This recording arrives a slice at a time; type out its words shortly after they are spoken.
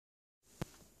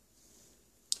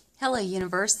Hello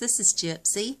Universe, this is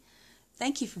Gypsy.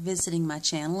 Thank you for visiting my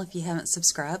channel. If you haven't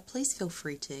subscribed, please feel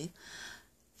free to.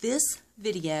 This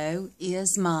video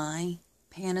is my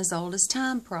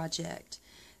Panasoldastime project.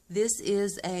 This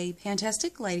is a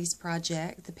Pantastic Ladies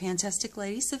project, the Pantastic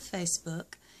Ladies of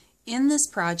Facebook. In this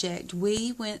project,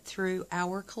 we went through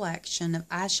our collection of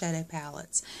eyeshadow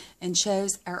palettes and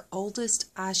chose our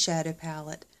oldest eyeshadow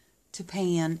palette to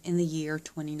pan in the year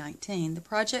 2019. The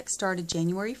project started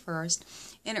January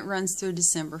 1st and it runs through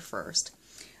December 1st.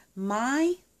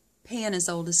 My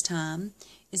Panasoldastime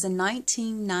is a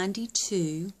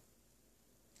 1992,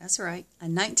 that's right, a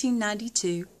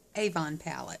 1992 Avon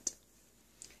palette.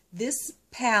 This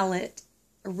palette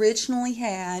originally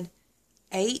had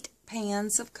 8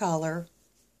 pans of color,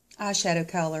 eyeshadow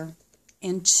color,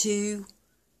 and 2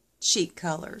 cheek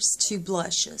colors, 2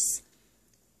 blushes.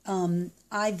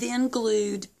 I then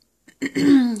glued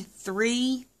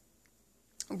 3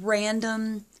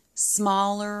 random,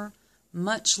 smaller,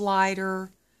 much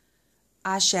lighter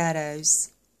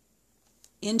eyeshadows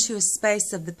into a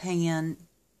space of the pan,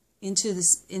 into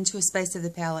a space of the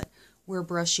palette where a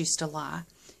brush used to lie.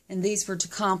 And these were to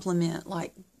complement,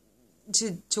 like,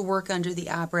 to work under the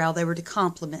eyebrow. They were to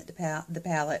complement the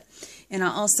palette. And I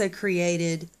also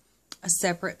created a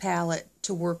separate palette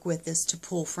to work with this, to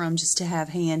pull from, just to have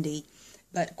handy.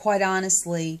 But quite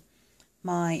honestly,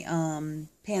 my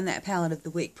Pan That Palette of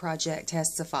the Week project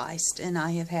has sufficed, and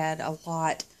I have had a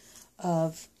lot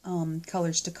of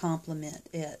colors to complement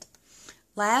it.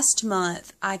 Last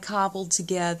month, I cobbled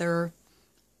together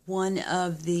one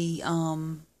of the,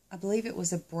 I believe it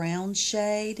was a brown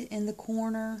shade in the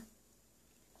corner,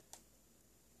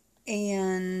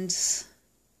 and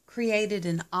created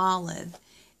an olive.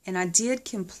 And I did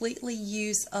completely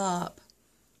use up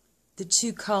the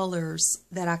 2 colors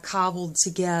that I cobbled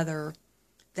together,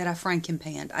 that I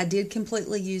frankenpanned. I did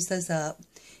completely use those up.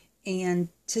 And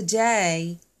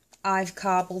today, I've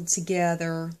cobbled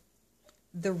together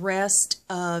the rest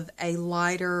of a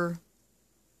lighter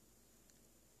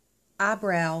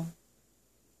eyebrow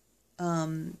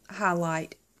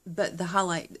highlight. But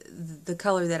the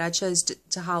color that I chose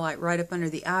to highlight right up under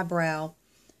the eyebrow,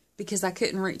 because I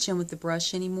couldn't reach in with the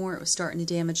brush anymore. It was starting to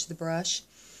damage the brush.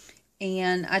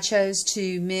 And I chose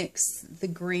to mix the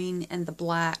green and the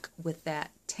black with that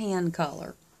tan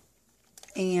color.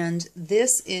 And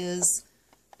this is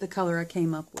the color I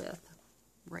came up with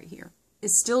right here.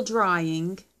 It's still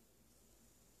drying.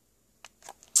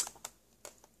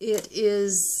 It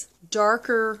is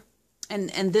darker,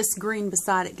 and this green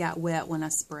beside it got wet when I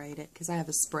sprayed it, because I have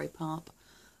a spray pump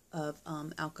of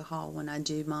alcohol when I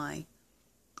do my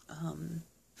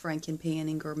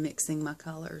frankenpanning or mixing my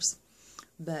colors.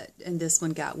 And this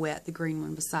one got wet, the green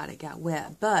one beside it got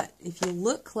wet. But if you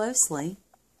look closely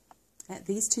at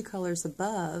these 2 colors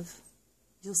above,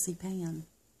 you'll see pan.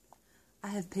 I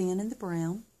have pan in the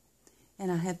brown,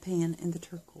 and I have pan in the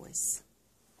turquoise.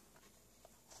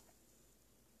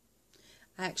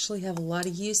 I actually have a lot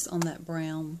of use on that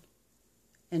brown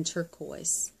and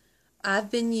turquoise.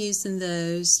 I've been using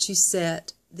those to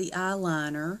set the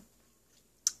eyeliner,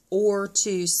 or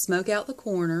to smoke out the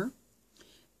corner,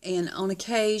 and on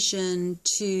occasion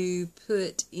to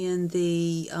put in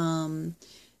the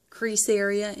crease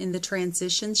area, in the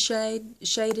transition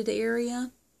shaded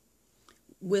area,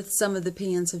 with some of the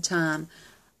pans of time.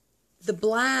 The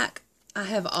black I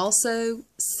have also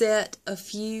set the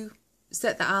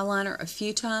eyeliner a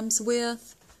few times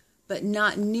with, but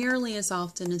not nearly as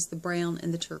often as the brown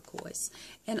and the turquoise.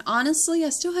 And honestly, I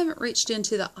still haven't reached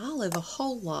into the olive a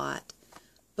whole lot,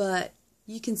 but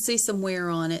you can see some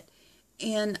wear on it.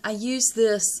 And I use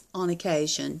this on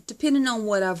occasion, depending on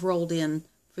what I've rolled in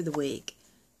for the week.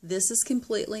 This is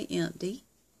completely empty,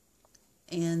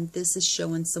 and this is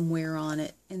showing some wear on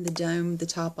it. And the dome, the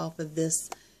top off of this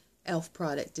e.l.f.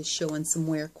 product, is showing some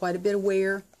wear. Quite a bit of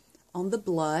wear on the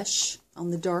blush,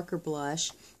 on the darker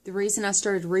blush. The reason I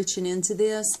started reaching into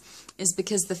this is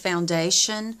because the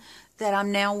foundation that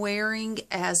I'm now wearing,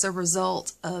 as a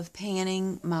result of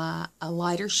panning a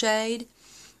lighter shade,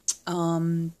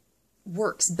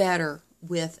 works better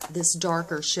with this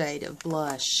darker shade of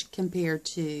blush compared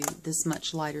to this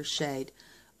much lighter shade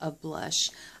of blush.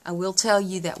 I will tell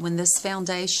you that when this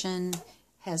foundation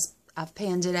I've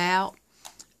panned it out,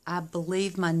 I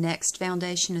believe my next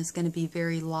foundation is going to be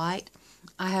very light.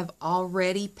 I have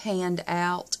already panned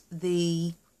out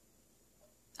the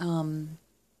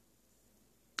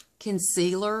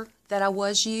concealer that I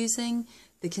was using.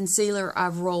 The concealer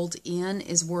I've rolled in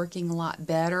is working a lot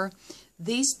better.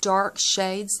 These dark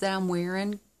shades that I'm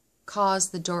wearing cause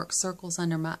the dark circles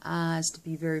under my eyes to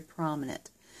be very prominent.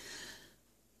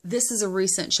 This is a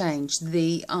recent change.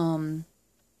 The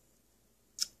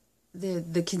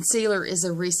the concealer is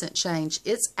a recent change.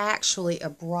 It's actually a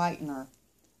brightener.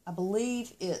 I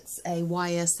believe it's a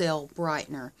YSL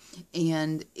brightener,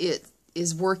 and it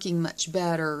is working much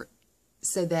better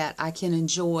so that I can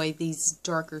enjoy these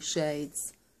darker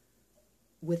shades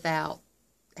without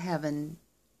having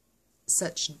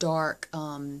such dark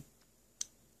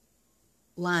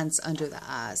lines under the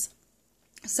eyes.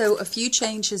 So a few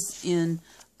changes in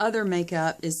other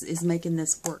makeup is making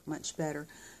this work much better.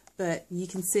 But you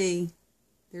can see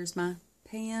there's my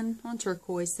pan on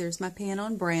turquoise, there's my pan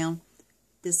on brown.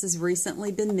 This has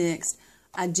recently been mixed.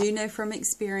 I do know from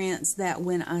experience that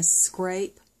when I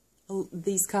scrape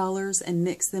these colors and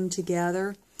mix them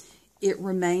together, it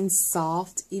remains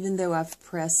soft. Even though I've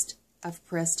pressed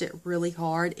it really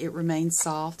hard, it remains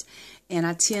soft. And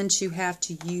I tend to have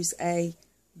to use a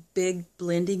big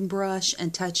blending brush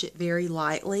and touch it very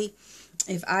lightly.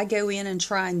 If I go in and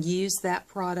try and use that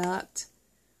product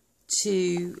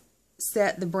to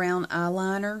set the brown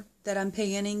eyeliner that I'm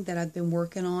panning, that I've been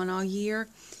working on all year,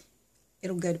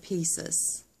 it'll go to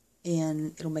pieces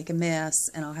and it'll make a mess,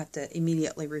 and I'll have to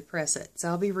immediately repress it. So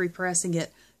I'll be repressing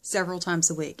it several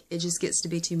times a week. It just gets to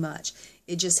be too much.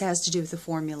 It just has to do with the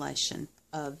formulation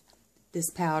of this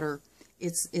powder.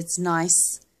 It's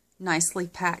nicely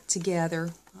packed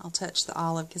together. I'll touch the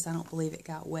olive because I don't believe it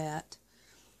got wet.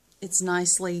 It's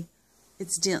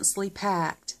densely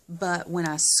packed, but when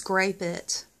I scrape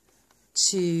it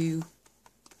to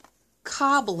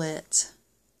cobble it,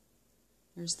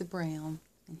 here's the brown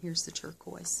and here's the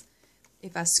turquoise.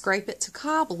 If I scrape it to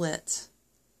cobble it,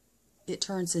 it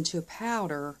turns into a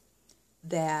powder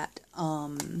that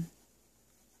can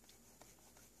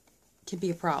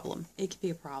be a problem. It can be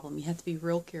a problem. You have to be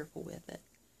real careful with it.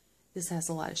 This has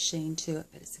a lot of sheen to it,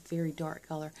 but it's a very dark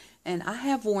color. And I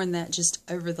have worn that just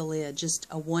over the lid, just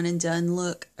a one and done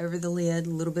look over the lid, a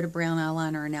little bit of brown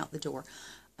eyeliner, and out the door.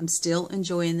 I'm still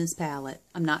enjoying this palette.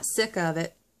 I'm not sick of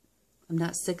it. I'm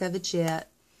not sick of it yet.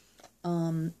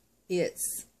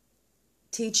 It's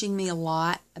teaching me a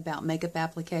lot about makeup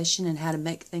application and how to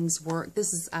make things work.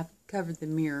 I've covered the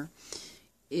mirror.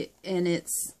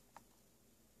 It's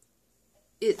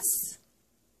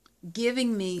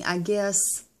giving me, I guess,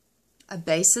 a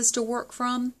basis to work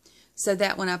from, so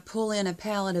that when I pull in a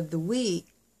palette of the week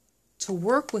to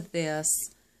work with this,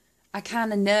 I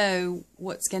kind of know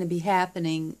what's going to be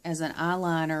happening as an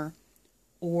eyeliner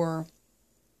or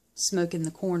smoking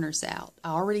the corners out.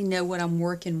 I already know what I'm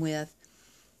working with,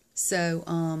 so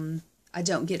I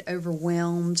don't get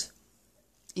overwhelmed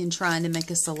in trying to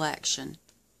make a selection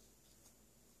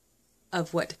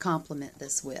of what to complement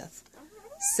this with.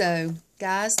 So,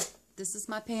 guys, this is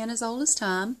my pan as old as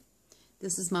time.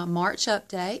 This is my March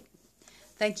update.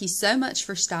 Thank you so much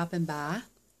for stopping by,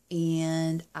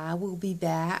 and I will be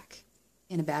back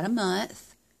in about a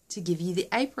month to give you the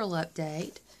April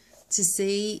update to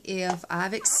see if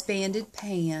I've expanded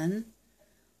pan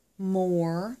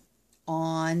more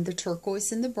on the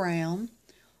turquoise and the brown,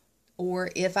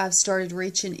 or if I've started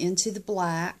reaching into the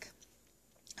black.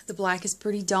 The black is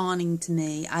pretty daunting to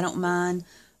me. I don't mind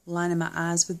lining my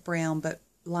eyes with brown, but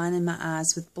lining my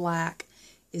eyes with black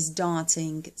is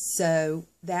daunting, so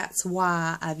that's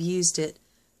why I've used it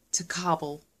to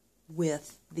cobble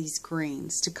with these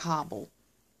greens, to cobble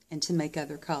and to make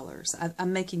other colors.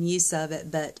 I'm making use of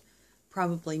it, but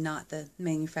probably not the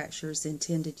manufacturer's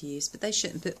intended use, but they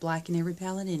shouldn't put black in every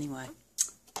palette anyway.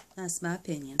 That's my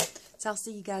opinion. So I'll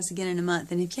see you guys again in a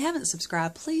month, and if you haven't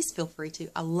subscribed, please feel free to.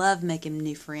 I love making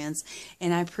new friends,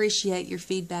 and I appreciate your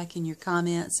feedback and your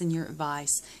comments and your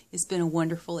advice. It's been a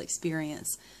wonderful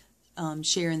experience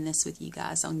sharing this with you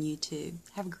guys on YouTube.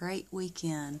 Have a great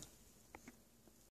weekend.